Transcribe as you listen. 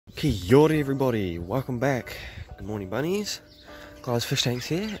Kia ora everybody, welcome back. Good morning bunnies. Guys, Fish Tanks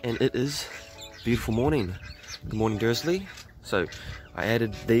here, and it is a beautiful morning. Good morning Dursley. So I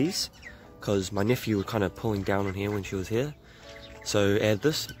added these because my nephew was kind of pulling down on here when she was here. So add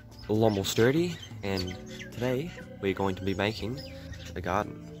this, a lot more sturdy, and today we're going to be making a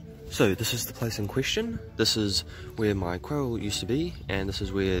garden. So this is the place in question. This is where my quail used to be, and this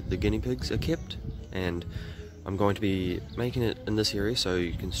is where the guinea pigs are kept, and I'm going to be making it in this area so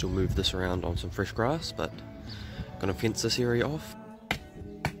you can still move this around on some fresh grass, but I'm going to fence this area off.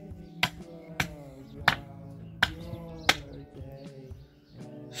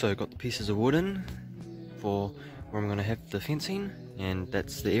 So got the pieces of wood in for where I'm going to have the fencing, and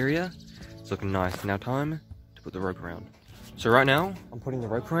that's the area. It's looking nice. Now time to put the rope around. So right now I'm putting the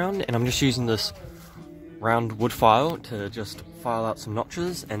rope around, and I'm just using this round wood file to just file out some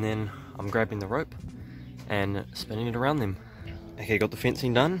notches, and then I'm grabbing the rope and spinning it around them. Okay, got the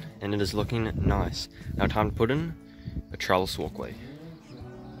fencing done and it is looking nice. Now time to put in a trellis walkway.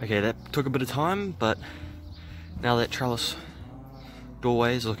 Okay, that took a bit of time, but now that trellis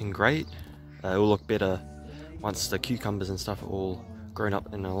doorway is looking great. It will look better once the cucumbers and stuff are all grown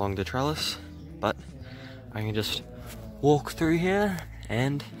up and along the trellis. But I can just walk through here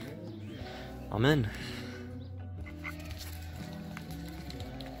and I'm in.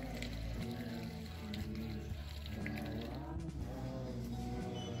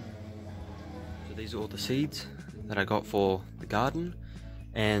 So these are all the seeds that I got for the garden,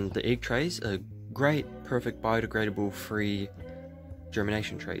 and the egg trays are great, perfect biodegradable free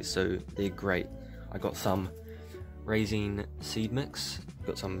germination trays, so they're great. I got some raising seed mix,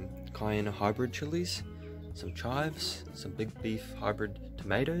 got some cayenne hybrid chilies, some chives, some big beef hybrid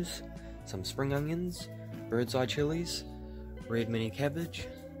tomatoes, some spring onions, bird's eye chilies, red mini cabbage,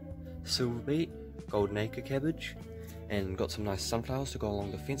 silver beet, golden acre cabbage, and got some nice sunflowers to go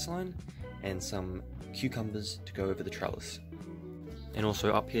along the fence line, and some cucumbers to go over the trellis. And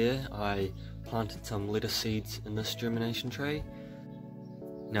also up here I planted some lettuce seeds in this germination tray.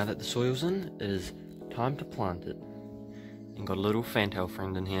 Now that the soil's in, it is time to plant it. And got a little fantail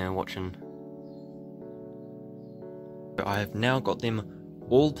friend in here watching. I have now got them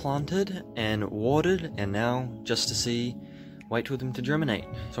all planted and watered, and now just to wait for them to germinate.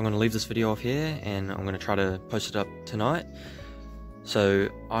 So I'm going to leave this video off here, and I'm going to try to post it up tonight. So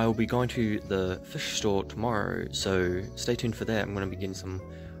I'll be going to the fish store tomorrow, so stay tuned for that. I'm going to be getting some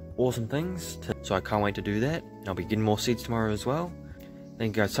awesome things, so I can't wait to do that. I'll be getting more seeds tomorrow as well.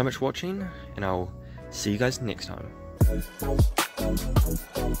 Thank you guys so much for watching, and I'll see you guys next time.